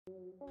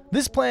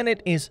This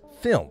planet is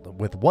filled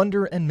with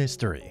wonder and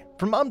mystery.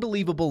 From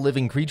unbelievable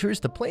living creatures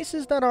to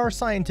places that are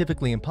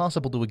scientifically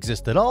impossible to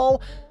exist at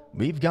all,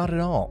 we've got it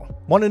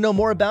all. Want to know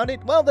more about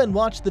it? Well then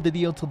watch the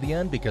video till the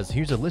end, because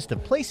here's a list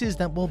of places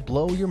that will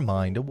blow your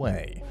mind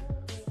away.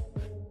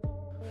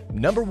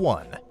 Number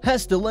 1.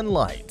 Pestilent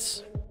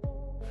Lights.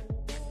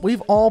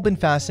 We've all been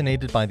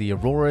fascinated by the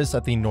auroras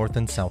at the North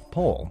and South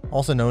Pole,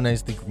 also known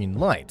as the green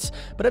lights,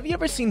 but have you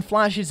ever seen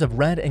flashes of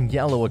red and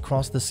yellow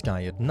across the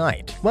sky at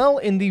night? Well,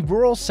 in the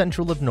rural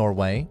central of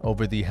Norway,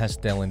 over the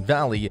Hestdalen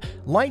Valley,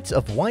 lights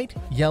of white,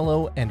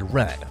 yellow, and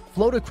red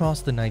float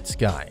across the night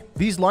sky.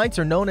 These lights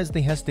are known as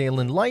the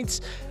Pestilent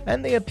Lights,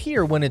 and they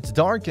appear when it's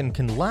dark and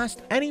can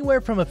last anywhere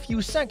from a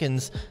few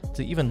seconds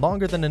to even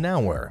longer than an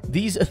hour.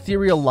 These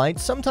ethereal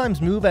lights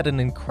sometimes move at an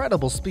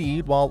incredible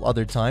speed, while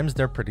other times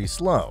they're pretty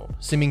slow,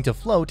 seeming to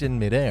float in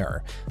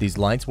midair. These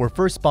lights were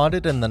first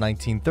spotted in the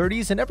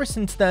 1930s, and ever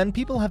since then,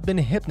 people have been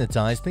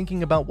hypnotized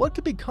thinking about what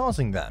could be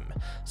causing them.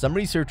 Some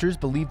researchers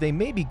believe they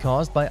may be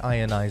caused by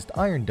ionized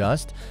iron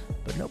dust,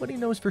 but nobody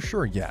knows for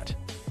sure yet.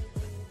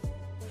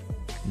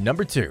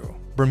 Number 2.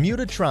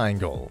 Bermuda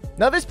Triangle.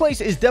 Now this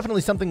place is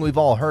definitely something we've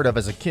all heard of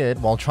as a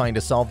kid while trying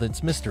to solve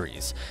its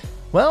mysteries.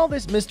 Well,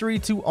 this mystery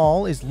to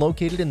all is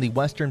located in the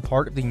western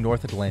part of the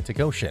North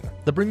Atlantic Ocean.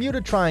 The Bermuda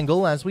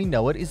Triangle, as we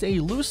know it, is a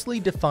loosely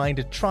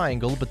defined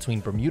triangle between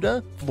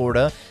Bermuda,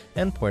 Florida,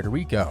 and Puerto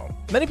Rico.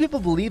 Many people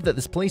believe that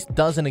this place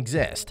doesn't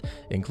exist,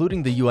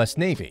 including the US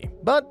Navy,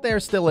 but they're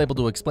still able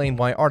to explain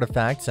why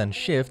artifacts and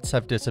ships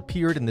have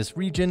disappeared in this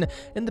region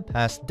in the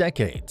past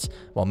decades.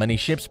 While many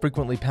ships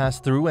frequently pass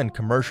through and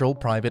commercial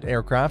private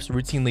aircrafts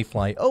routinely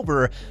fly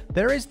over,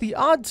 there is the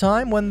odd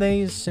time when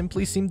they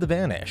simply seem to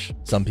vanish.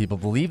 Some people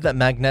believe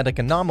that magnetic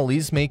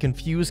anomalies may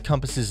confuse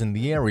compasses in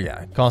the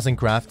area, causing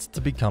crafts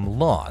to become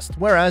lost,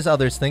 whereas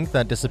others think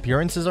that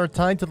disappearances are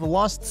tied to the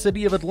lost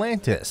city of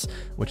Atlantis,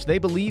 which they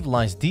believe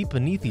lies deep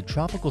beneath the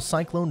tropical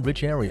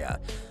cyclone-rich area,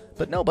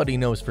 but nobody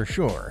knows for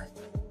sure.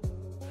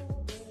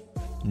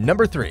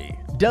 Number 3.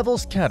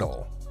 Devil's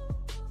Kettle.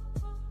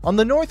 On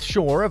the north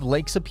shore of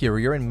Lake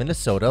Superior in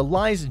Minnesota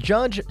lies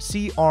Judge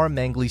C.R.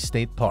 Mangley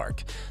State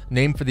Park.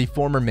 Named for the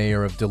former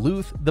mayor of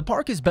Duluth, the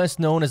park is best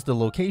known as the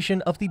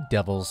location of the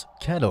Devil's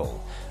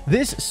Kettle.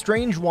 This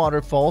strange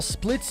waterfall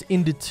splits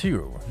into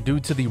two due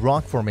to the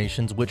rock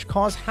formations which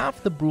cause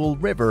half the Brule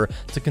River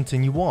to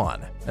continue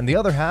on, and the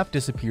other half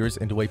disappears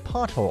into a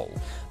pothole.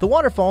 The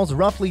waterfall is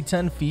roughly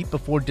 10 feet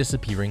before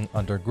disappearing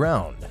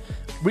underground.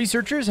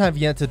 Researchers have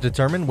yet to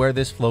determine where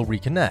this flow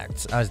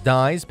reconnects, as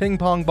dice, ping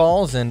pong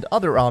balls, and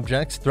other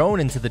objects thrown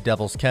into the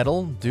Devil's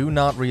Kettle do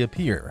not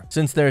reappear.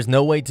 Since there's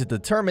no way to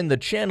determine the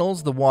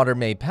channels the water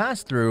may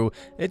pass through,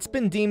 it's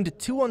been deemed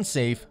too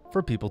unsafe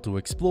for people to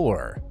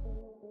explore.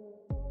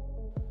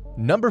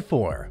 Number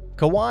 4.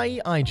 Kauai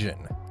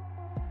Ijin.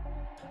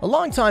 A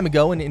long time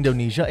ago in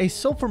Indonesia, a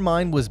sulfur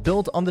mine was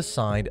built on the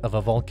side of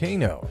a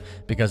volcano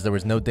because there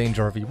was no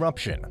danger of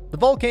eruption. The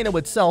volcano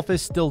itself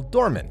is still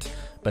dormant,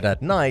 but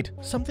at night,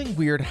 something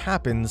weird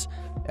happens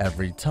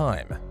every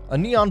time. A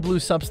neon blue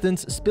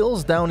substance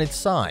spills down its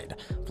side,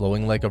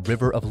 flowing like a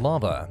river of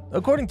lava.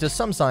 According to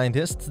some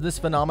scientists, this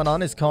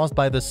phenomenon is caused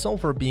by the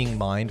sulfur being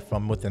mined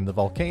from within the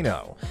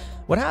volcano.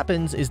 What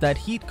happens is that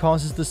heat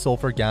causes the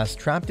sulfur gas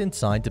trapped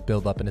inside to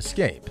build up and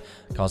escape,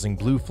 causing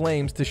blue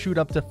flames to shoot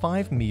up to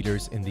 5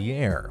 meters in the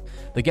air.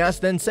 The gas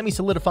then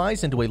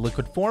semi-solidifies into a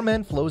liquid form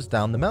and flows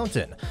down the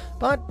mountain,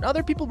 but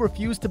other people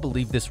refuse to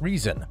believe this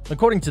reason.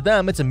 According to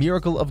them, it's a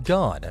miracle of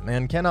God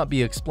and cannot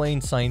be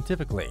explained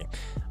scientifically.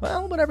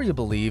 Well, whatever you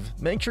believe,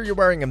 make sure you're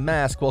wearing a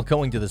mask while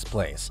going to this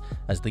place,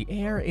 as the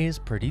air is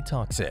pretty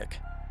toxic.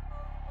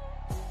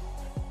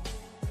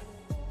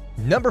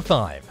 Number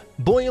 5.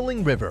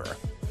 Boiling River.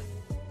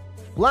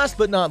 Last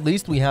but not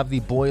least, we have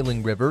the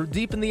Boiling River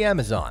deep in the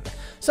Amazon.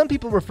 Some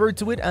people refer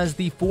to it as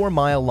the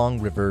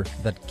 4-mile-long river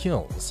that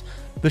kills.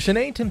 The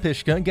Shanay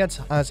Timpishka gets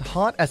as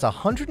hot as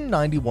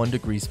 191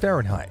 degrees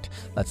Fahrenheit,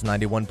 that's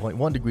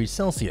 91.1 degrees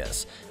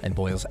Celsius, and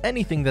boils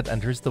anything that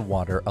enters the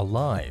water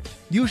alive.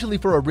 Usually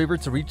for a river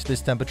to reach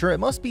this temperature, it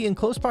must be in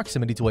close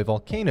proximity to a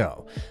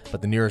volcano,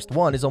 but the nearest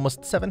one is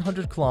almost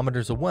 700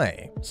 kilometers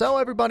away, so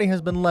everybody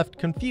has been left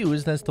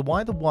confused as to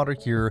why the water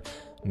here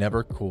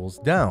never cools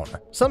down.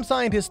 Some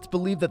scientists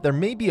believe that there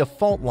may be a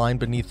fault line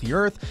beneath the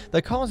Earth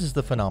that causes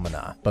the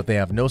phenomena, but they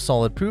have no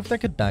solid proof that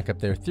could back up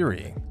their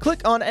theory.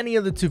 Click on any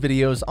of the two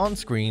videos on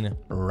screen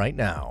right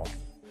now.